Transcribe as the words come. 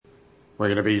We're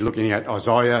going to be looking at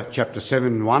Isaiah chapter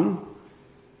 7:1,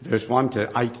 verse 1 to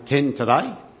 8:10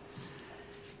 today.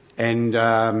 And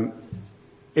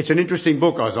it's an interesting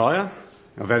book, Isaiah.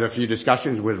 I've had a few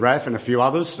discussions with Raph and a few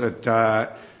others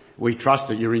that we trust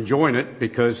that you're enjoying it,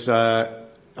 because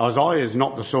Isaiah is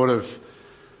not the sort of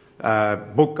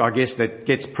book, I guess, that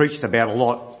gets preached about a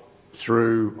lot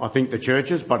through, I think, the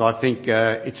churches, but I think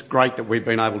it's great that we've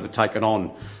been able to take it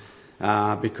on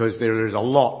because there is a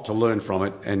lot to learn from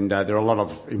it, and there are a lot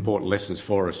of important lessons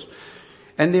for us.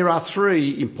 And there are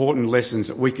three important lessons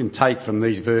that we can take from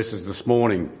these verses this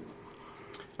morning.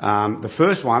 The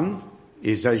first one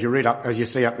is, as you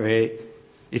see up there,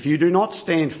 if you do not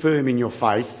stand firm in your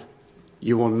faith,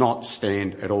 you will not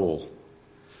stand at all.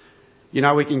 You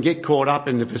know, we can get caught up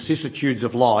in the vicissitudes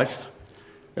of life,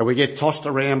 that we get tossed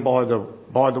around by the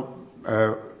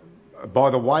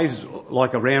waves,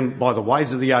 like around by the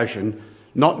waves of the ocean,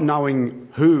 not knowing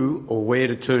who or where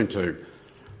to turn to.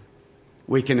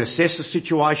 We can assess the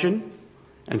situation,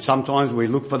 and sometimes we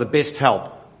look for the best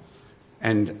help,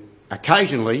 and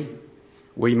occasionally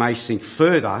we may sink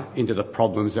further into the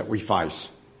problems that we face.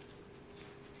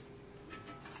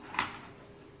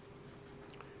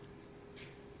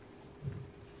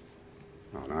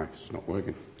 Oh no, it's not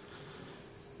working.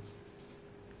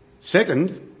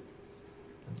 Second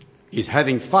is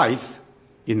having faith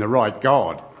in the right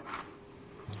God.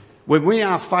 When we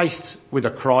are faced with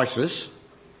a crisis,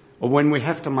 or when we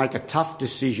have to make a tough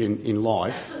decision in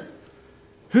life,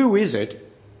 who is it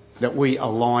that we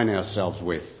align ourselves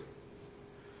with?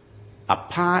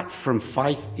 Apart from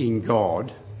faith in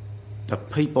God, the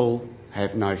people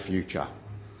have no future.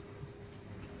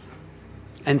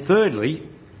 And thirdly,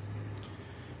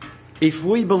 if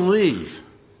we believe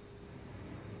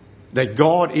that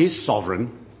God is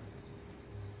sovereign,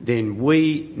 then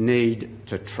we need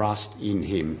to trust in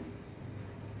Him.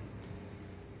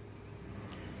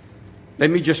 Let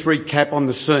me just recap on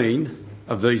the scene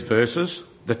of these verses.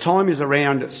 The time is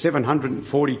around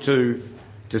 742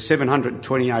 to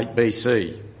 728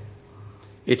 BC.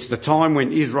 It's the time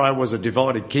when Israel was a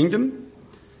divided kingdom.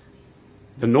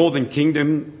 The northern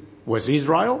kingdom was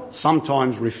Israel,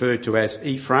 sometimes referred to as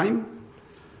Ephraim.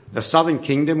 The southern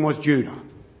kingdom was Judah.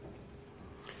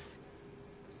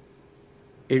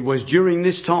 It was during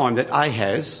this time that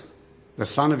Ahaz, the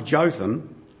son of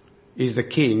Jotham, is the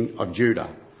king of Judah.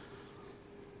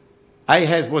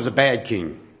 Ahaz was a bad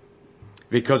king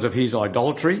because of his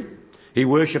idolatry. He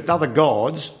worshipped other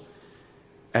gods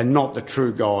and not the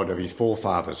true God of his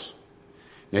forefathers.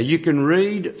 Now you can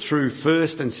read through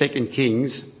 1st and 2nd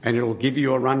Kings, and it'll give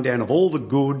you a rundown of all the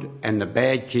good and the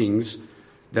bad kings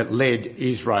that led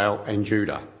Israel and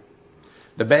Judah.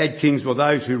 The bad kings were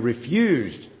those who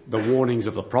refused the warnings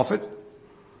of the prophet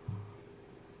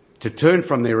to turn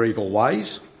from their evil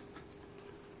ways.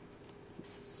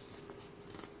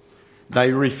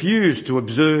 They refused to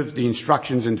observe the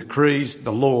instructions and decrees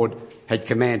the Lord had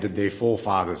commanded their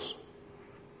forefathers.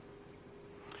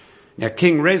 Now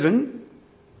King Rezin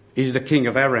is the king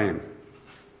of Aram.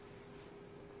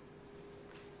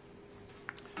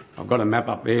 I've got a map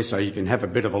up there so you can have a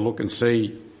bit of a look and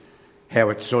see how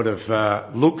it sort of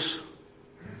looks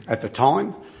at the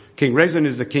time. King Rezin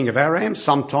is the king of Aram,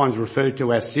 sometimes referred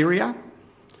to as Syria.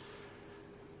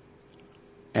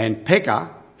 And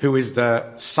Pekah, who is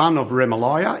the son of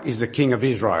Remaliah, is the king of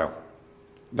Israel.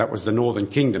 That was the northern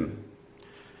kingdom.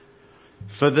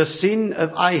 For the sin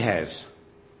of Ahaz,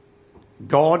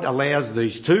 God allows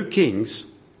these two kings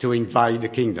to invade the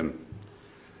kingdom.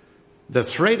 The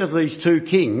threat of these two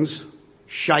kings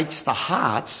shakes the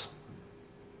hearts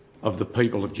of the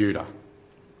people of Judah.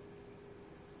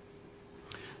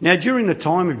 Now during the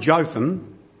time of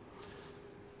Jotham,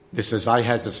 this is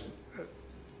Ahaz's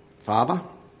father,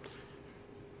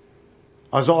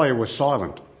 Isaiah was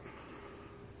silent.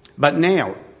 But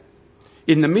now,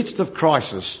 in the midst of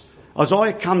crisis,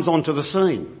 Isaiah comes onto the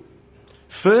scene.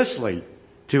 Firstly,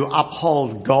 to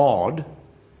uphold God,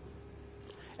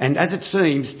 and as it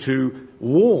seems, to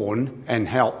warn and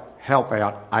help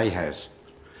out Ahaz.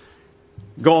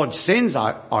 God sends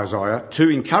Isaiah to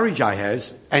encourage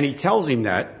Ahaz, and he tells him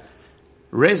that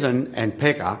Rezin and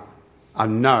Pekah are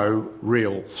no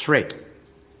real threat.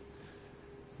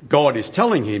 God is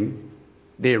telling him,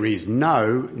 there is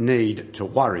no need to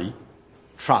worry,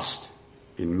 trust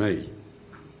in me.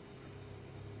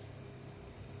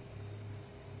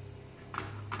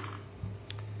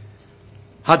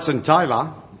 Hudson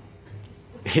Taylor,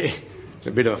 it's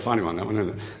a bit of a funny one, that one,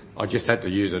 isn't it? I just had to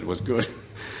use it, it was good.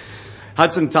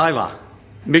 Hudson Taylor,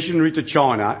 missionary to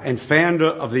China and founder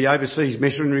of the Overseas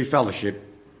Missionary Fellowship,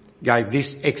 gave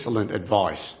this excellent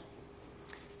advice.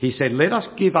 He said, let us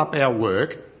give up our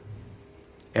work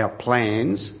our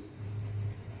plans,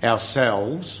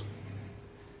 ourselves,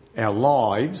 our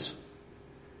lives,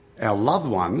 our loved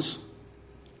ones,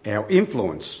 our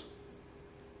influence,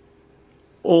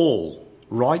 all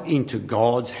right into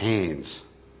God's hands.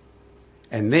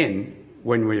 And then,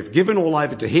 when we have given all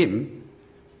over to him,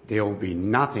 there will be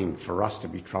nothing for us to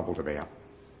be troubled about.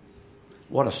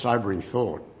 What a sobering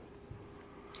thought.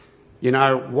 You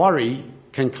know, worry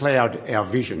can cloud our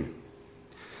vision.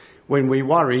 When we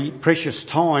worry, precious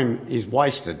time is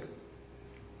wasted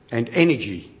and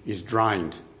energy is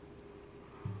drained.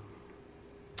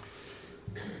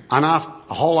 A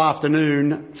whole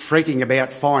afternoon fretting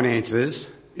about finances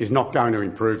is not going to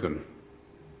improve them.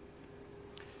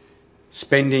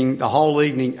 Spending the whole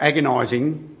evening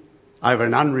agonising over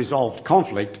an unresolved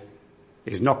conflict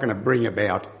is not going to bring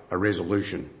about a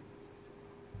resolution.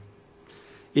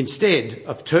 Instead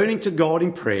of turning to God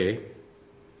in prayer,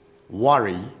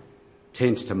 worry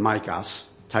tends to make us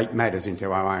take matters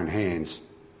into our own hands.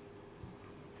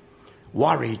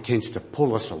 Worry tends to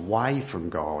pull us away from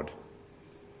God.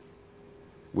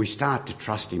 We start to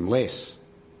trust him less.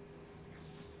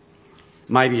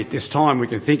 Maybe at this time we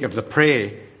can think of the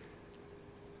prayer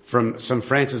from St.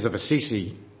 Francis of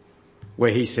Assisi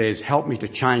where he says, help me to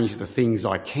change the things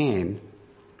I can,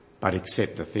 but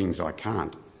accept the things I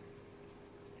can't.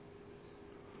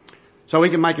 So we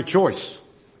can make a choice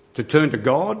to turn to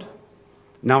God,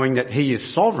 knowing that he is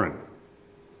sovereign.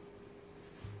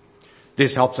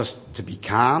 This helps us to be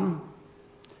calm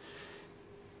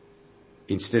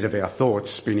instead of our thoughts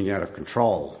spinning out of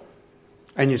control.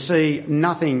 And you see,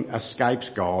 nothing escapes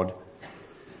God.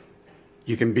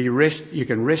 You can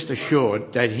rest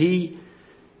assured that he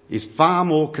is far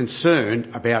more concerned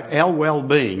about our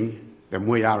well-being than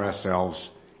we are ourselves.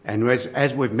 And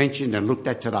as we've mentioned and looked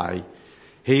at today,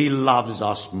 he loves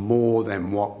us more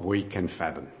than what we can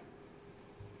fathom.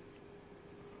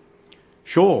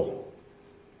 Sure,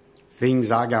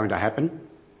 things are going to happen.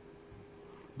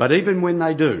 But even when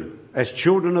they do, as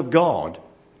children of God,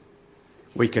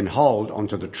 we can hold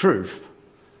onto the truth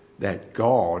that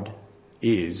God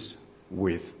is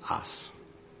with us.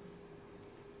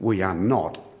 We are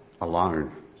not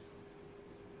alone.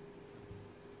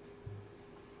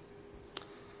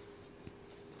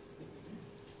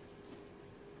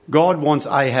 God wants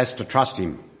Ahaz to trust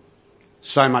him,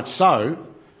 so much so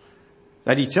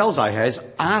that he tells Ahaz,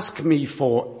 ask me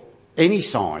for any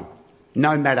sign,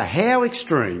 no matter how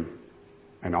extreme,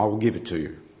 and I will give it to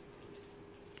you.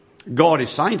 God is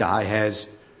saying to Ahaz,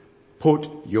 put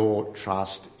your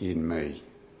trust in me.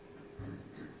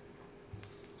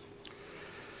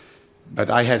 But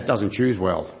Ahaz doesn't choose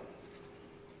well.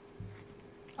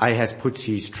 Ahaz puts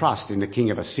his trust in the king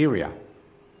of Assyria,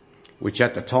 which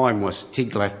at the time was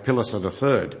Tiglath-Pileser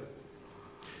III.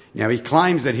 Now he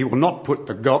claims that he will not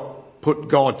put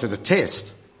God to the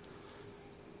test,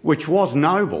 which was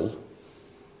noble,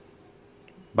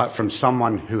 but from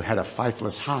someone who had a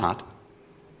faithless heart,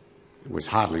 it was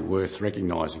hardly worth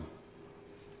recognising.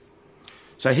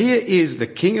 So here is the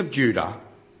king of Judah,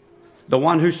 the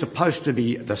one who's supposed to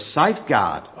be the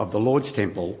safeguard of the Lord's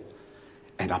temple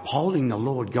and upholding the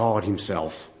Lord God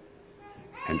himself.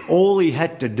 And all he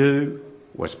had to do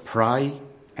was pray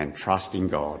and trust in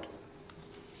God.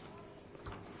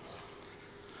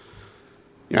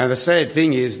 You know, the sad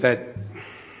thing is that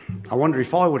I wonder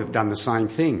if I would have done the same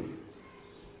thing.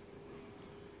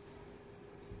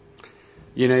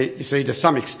 You know, you see, to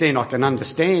some extent I can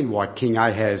understand why King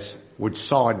Ahaz would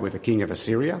side with the king of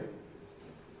Assyria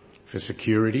for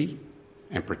security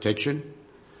and protection.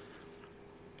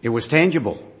 It was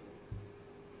tangible.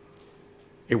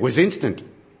 It was instant.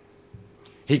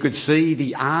 He could see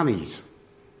the armies.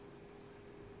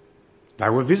 They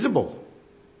were visible.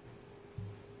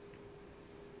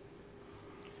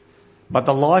 But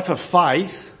the life of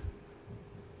faith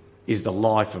is the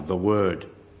life of the word.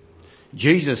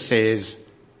 Jesus says,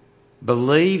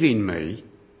 believe in me,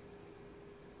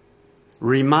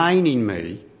 remain in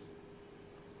me,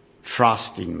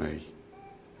 trust in me.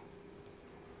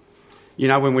 You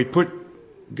know, when we put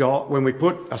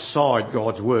aside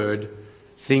God's word,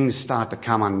 things start to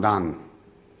come undone.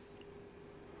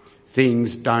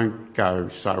 Things don't go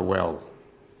so well.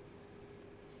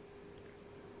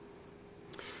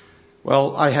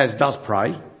 Well, Ahaz does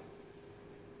pray,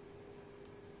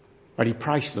 but he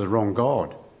prays to the wrong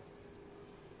God.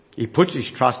 He puts his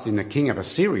trust in the king of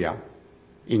Assyria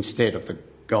instead of the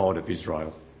God of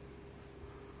Israel.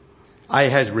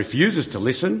 Ahaz refuses to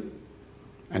listen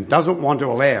and doesn't want to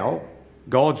allow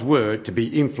God's word to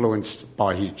be influenced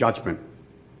by his judgment.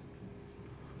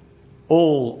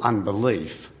 All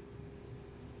unbelief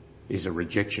is a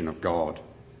rejection of God.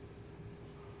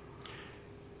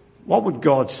 What would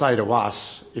God say to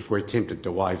us if we're tempted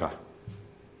to waver?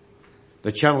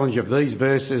 The challenge of these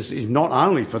verses is not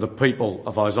only for the people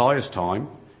of Isaiah's time,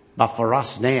 but for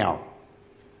us now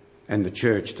and the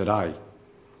church today.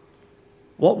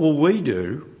 What will we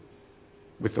do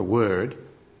with the word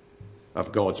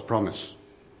of God's promise?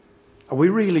 Are we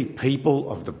really people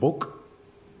of the book?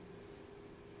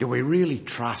 Do we really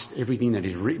trust everything that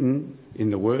is written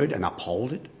in the word and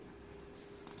uphold it?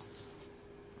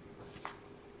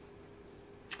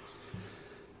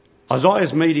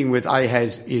 Isaiah's meeting with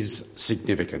Ahaz is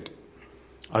significant.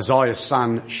 Isaiah's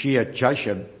son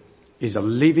Shear-Jashub is a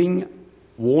living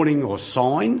warning or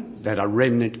sign that a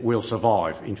remnant will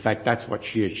survive. In fact, that's what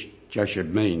Shear-Jashub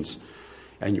means.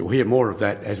 And you'll hear more of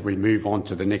that as we move on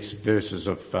to the next verses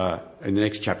in the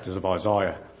next chapters of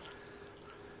Isaiah.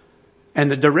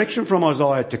 And the direction from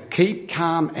Isaiah to keep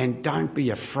calm and don't be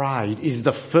afraid is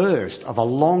the first of a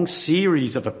long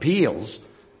series of appeals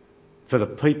for the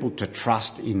people to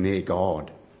trust in their God.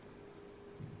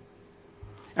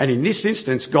 And in this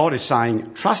instance, God is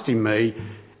saying, trust in me.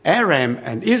 Aram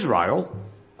and Israel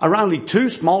are only two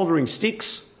smouldering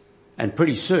sticks, and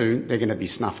pretty soon they're going to be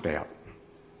snuffed out.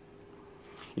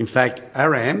 In fact,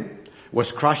 Aram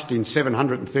was crushed in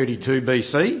 732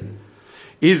 BC,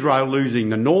 Israel losing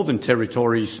the northern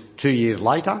territories 2 years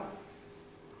later,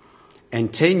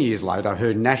 and 10 years later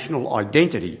her national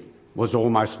identity was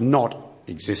almost not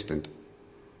existent.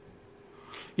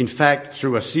 In fact,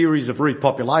 through a series of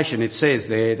repopulation, it says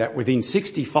there that within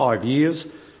 65 years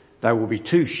they will be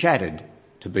too shattered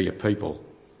to be a people.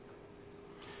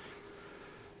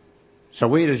 So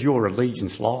where does your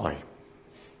allegiance lie?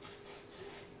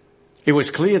 It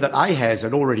was clear that Ahaz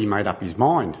had already made up his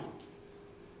mind.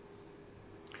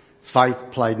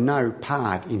 Faith played no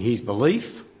part in his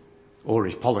belief or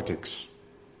his politics.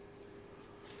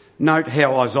 Note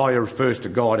how Isaiah refers to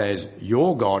God as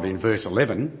your God in verse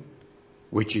 11,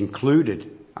 which included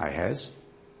Ahaz.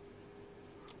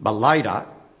 But later,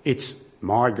 it's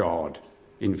my God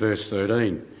in verse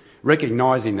 13,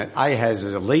 recognising that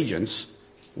Ahaz's allegiance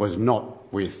was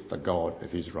not with the God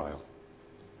of Israel.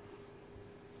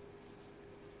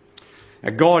 Now,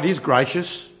 God is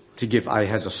gracious to give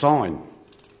Ahaz a sign.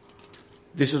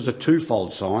 This is a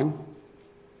twofold sign.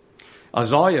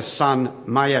 Isaiah's son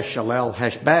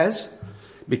Maher-shalal-hash-baz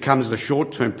becomes the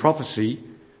short-term prophecy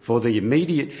for the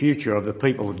immediate future of the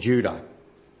people of Judah.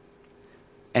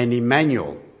 And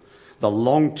Emmanuel, the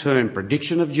long-term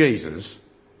prediction of Jesus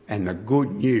and the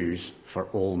good news for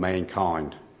all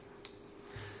mankind.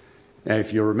 Now,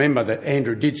 if you remember that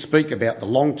Andrew did speak about the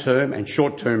long-term and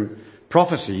short-term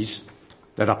prophecies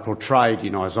that are portrayed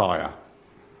in Isaiah.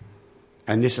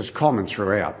 And this is common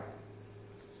throughout.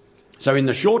 So in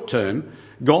the short term,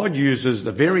 God uses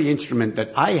the very instrument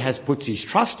that Ahaz puts his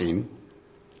trust in,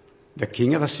 the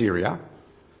king of Assyria,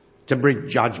 to bring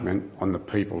judgment on the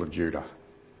people of Judah.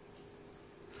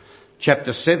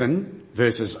 Chapter 7,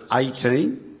 verses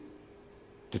 18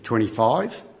 to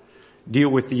 25, deal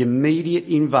with the immediate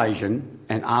invasion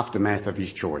and aftermath of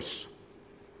his choice.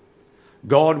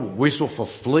 God will whistle for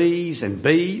fleas and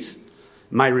bees,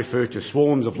 may refer to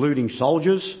swarms of looting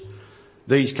soldiers,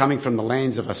 these coming from the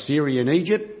lands of Assyria and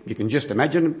Egypt. You can just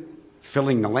imagine them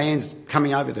filling the lands,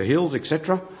 coming over the hills,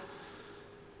 etc.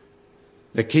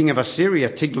 The king of Assyria,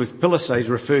 Tiglath-Pileser, is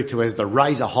referred to as the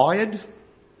razor hired.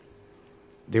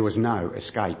 There was no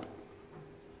escape.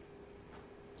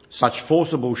 Such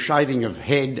forcible shaving of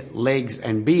head, legs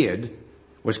and beard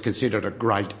was considered a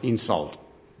great insult.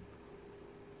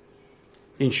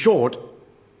 In short,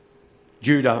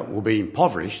 Judah will be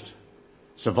impoverished,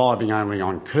 surviving only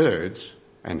on curds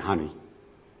and honey.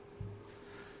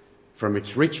 From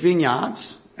its rich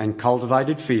vineyards and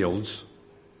cultivated fields,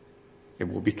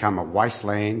 it will become a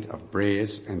wasteland of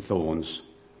briars and thorns,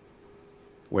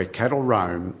 where cattle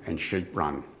roam and sheep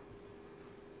run.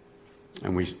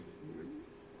 And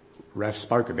Raph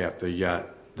spoke about the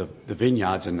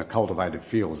vineyards and the cultivated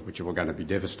fields, which were going to be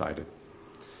devastated.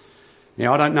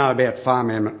 Now, I don't know about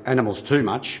farm animals too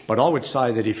much, but I would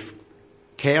say that if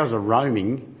cows are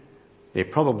roaming, they're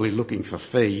probably looking for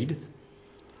feed.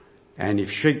 And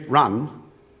if sheep run,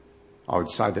 I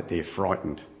would say that they're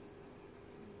frightened.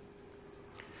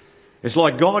 It's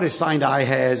like God is saying to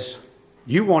Ahaz,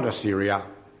 you want Assyria,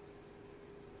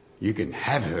 you can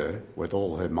have her with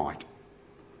all her might.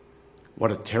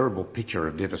 What a terrible picture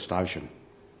of devastation.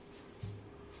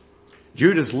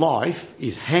 Judah's life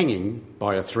is hanging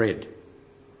by a thread.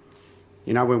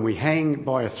 You know, when we hang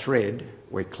by a thread,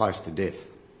 we're close to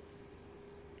death.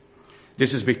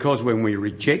 This is because when we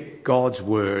reject God's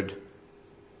word,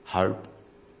 hope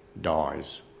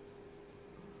dies.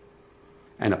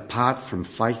 And apart from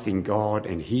faith in God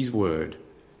and his word,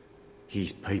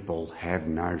 his people have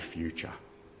no future.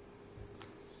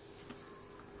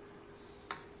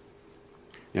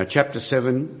 Now, chapter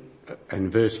 7 and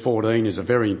verse 14 is a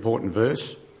very important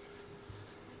verse.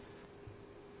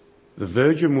 The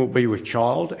virgin will be with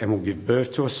child and will give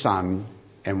birth to a son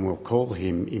and will call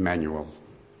him Emmanuel.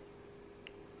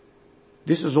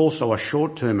 This is also a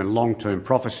short-term and long-term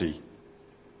prophecy.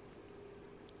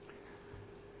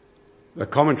 The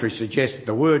commentary suggests that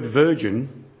the word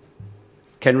virgin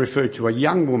can refer to a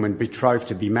young woman betrothed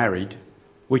to be married,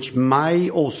 which may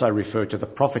also refer to the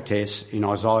prophetess in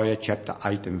Isaiah chapter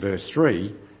 8 and verse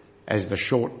 3 as the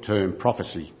short-term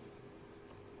prophecy.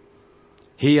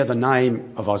 Here the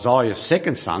name of Isaiah's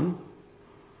second son,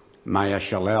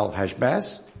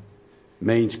 Maher-shalal-hash-baz,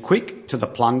 means quick to the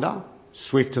plunder,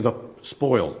 swift to the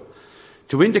spoil,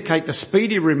 to indicate the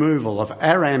speedy removal of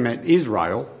Aram and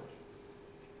Israel,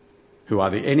 who are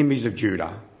the enemies of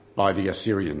Judah, by the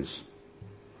Assyrians.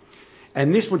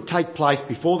 And this would take place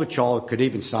before the child could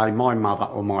even say, my mother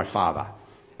or my father.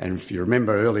 And if you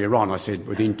remember earlier on, I said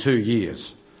within 2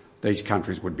 years, these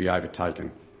countries would be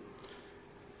overtaken.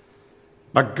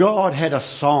 But God had a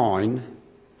sign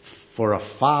for a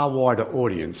far wider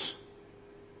audience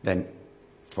than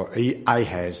for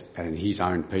Ahaz and his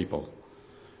own people.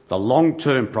 The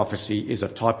long-term prophecy is a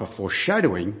type of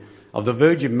foreshadowing of the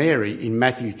Virgin Mary in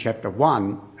Matthew chapter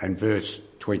 1 and verse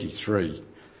 23,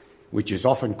 which is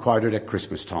often quoted at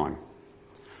Christmas time,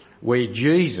 where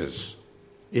Jesus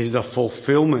is the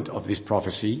fulfillment of this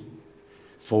prophecy,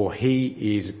 for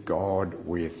he is God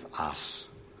with us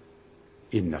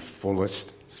in the fullest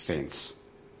sense.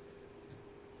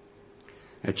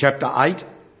 Now, chapter 8,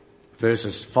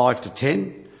 verses 5 to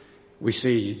 10, we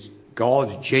see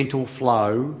God's gentle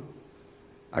flow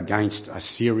against a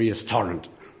serious torrent.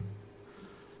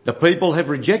 The people have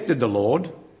rejected the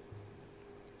Lord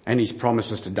and his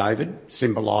promises to David,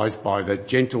 symbolised by the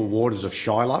gentle waters of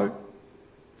Shiloh.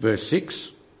 Verse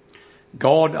 6,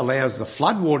 God allows the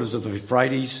floodwaters of the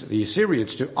Euphrates, the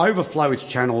Assyrians, to overflow its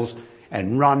channels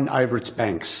and run over its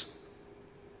banks.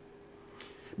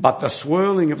 But the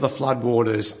swirling of the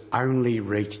floodwaters only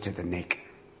reach to the neck.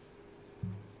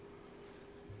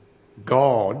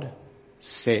 God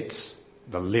sets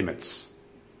the limits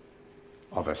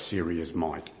of Assyria's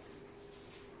might.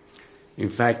 In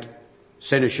fact,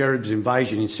 Sennacherib's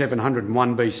invasion in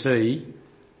 701 BC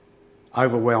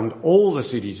overwhelmed all the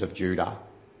cities of Judah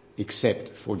except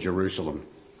for Jerusalem.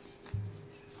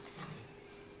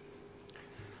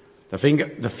 The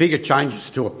figure changes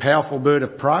to a powerful bird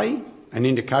of prey, an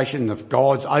indication of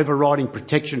God's overriding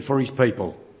protection for his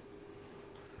people.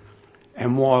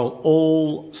 And while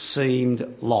all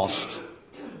seemed lost,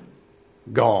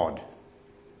 God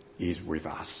is with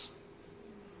us.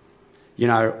 You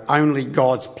know, only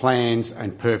God's plans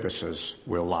and purposes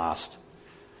will last.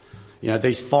 You know,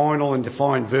 these final and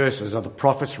defined verses are the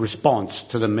prophet's response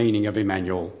to the meaning of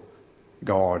Emmanuel.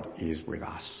 God is with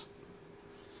us.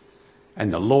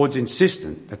 And the Lord's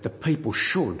insistent that the people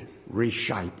should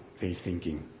reshape their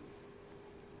thinking.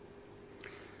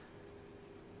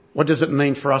 What does it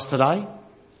mean for us today?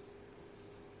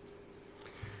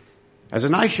 As a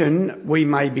nation, we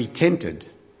may be tempted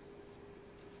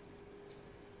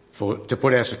to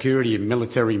put our security in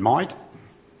military might.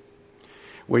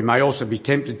 We may also be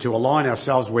tempted to align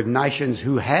ourselves with nations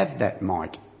who have that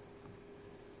might.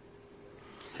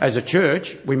 As a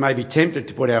church, we may be tempted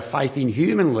to put our faith in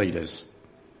human leaders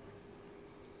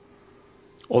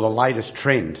or the latest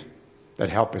trend that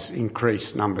help us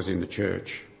increase numbers in the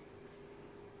church.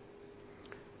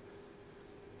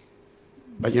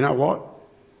 But you know what?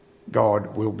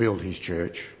 God will build his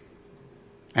church,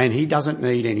 and he doesn't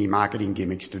need any marketing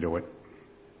gimmicks to do it.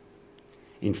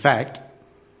 In fact,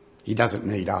 he doesn't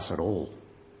need us at all.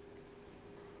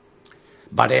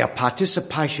 But our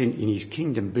participation in his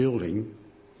kingdom building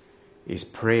is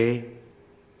prayer,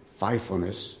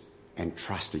 faithfulness, and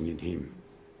trusting in him,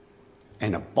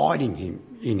 and abiding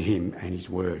in him and his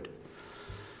word.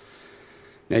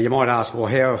 Now you might ask, well,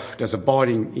 how does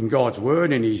abiding in God's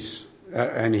word and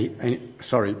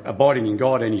abiding in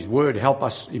God and his word help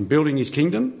us in building his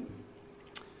kingdom?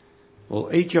 Well,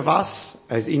 each of us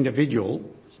as individuals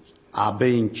are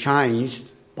being changed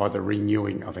by the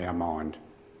renewing of our mind.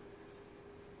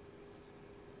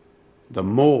 The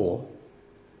more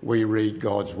we read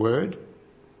God's word,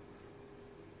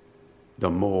 the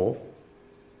more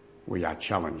we are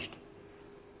challenged.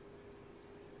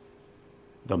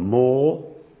 The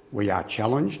more we are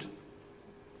challenged,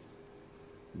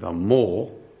 the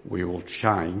more we will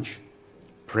change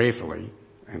prayerfully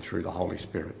and through the Holy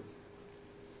Spirit.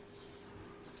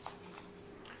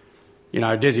 You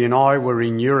know, Desi and I were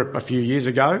in Europe a few years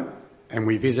ago and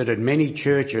we visited many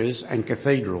churches and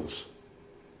cathedrals.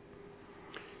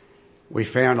 We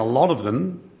found a lot of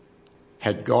them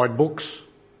had guidebooks,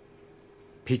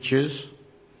 pictures,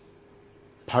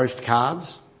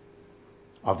 postcards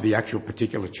of the actual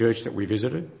particular church that we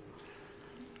visited,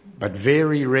 but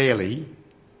very rarely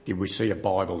did we see a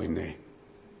Bible in there.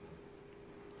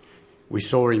 We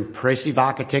saw impressive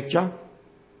architecture,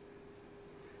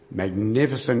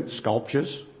 magnificent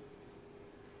sculptures,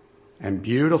 and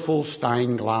beautiful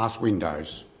stained glass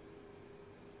windows.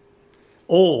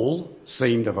 All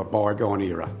seemed of a bygone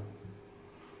era.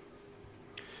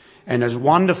 And as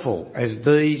wonderful as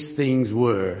these things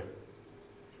were,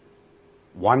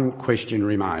 one question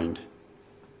remained,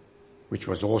 which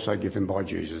was also given by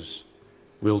Jesus.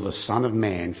 Will the Son of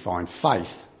Man find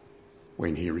faith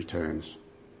when he returns?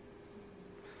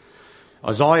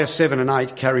 Isaiah 7 and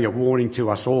 8 carry a warning to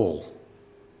us all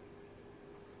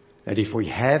that if we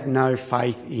have no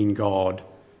faith in God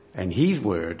and his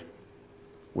word,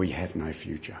 we have no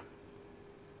future.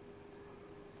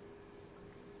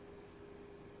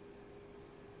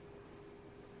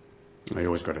 I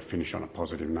always got to finish on a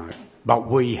positive note. But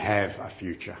we have a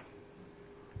future.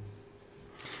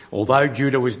 Although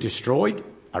Judah was destroyed,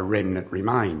 a remnant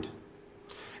remained.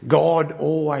 God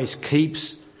always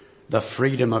keeps the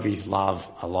freedom of his love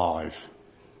alive.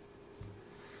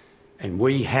 And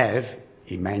we have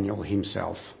Emmanuel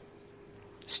himself,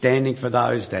 standing for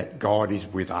those that God is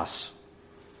with us.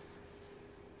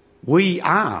 We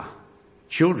are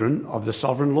children of the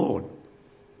sovereign Lord.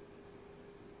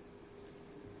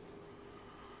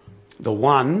 The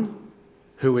one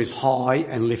who is high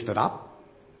and lifted up.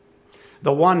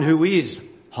 The one who is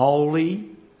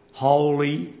holy,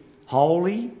 holy,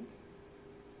 holy.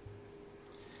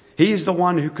 He is the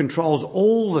one who controls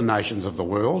all the nations of the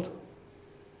world.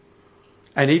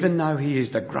 And even though he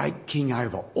is the great king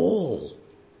over all,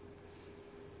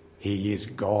 he is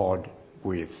God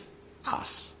with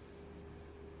us.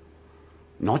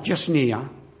 Not just near,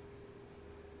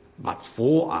 but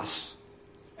for us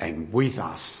and with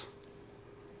us.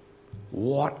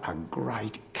 What a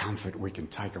great comfort we can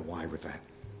take away with that.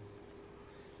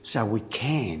 So we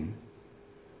can,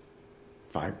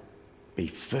 folk, be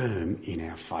firm in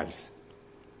our faith.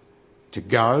 To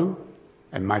go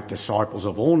and make disciples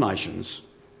of all nations.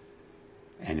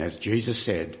 And as Jesus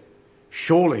said,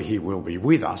 surely he will be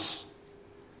with us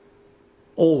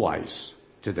always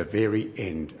to the very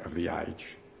end of the age.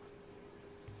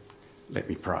 Let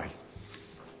me pray.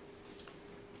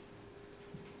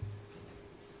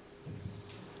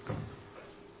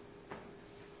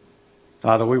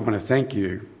 Father, we want to thank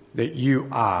you that you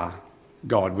are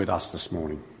God with us this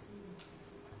morning.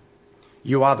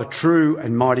 You are the true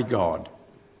and mighty God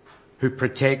who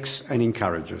protects and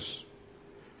encourages.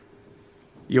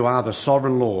 You are the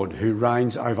sovereign Lord who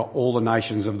reigns over all the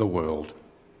nations of the world.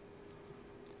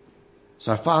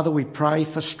 So, Father, we pray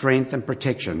for strength and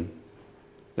protection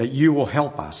that you will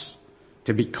help us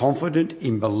to be confident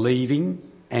in believing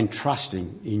and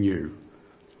trusting in you.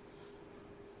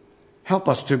 Help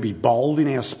us to be bold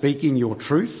in our speaking your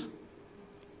truth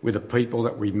with the people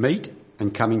that we meet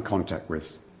and come in contact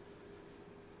with.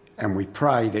 And we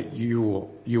pray that you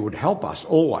would help us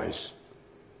always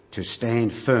to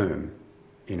stand firm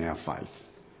in our faith.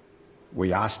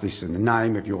 We ask this in the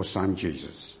name of your Son,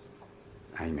 Jesus.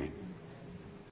 Amen.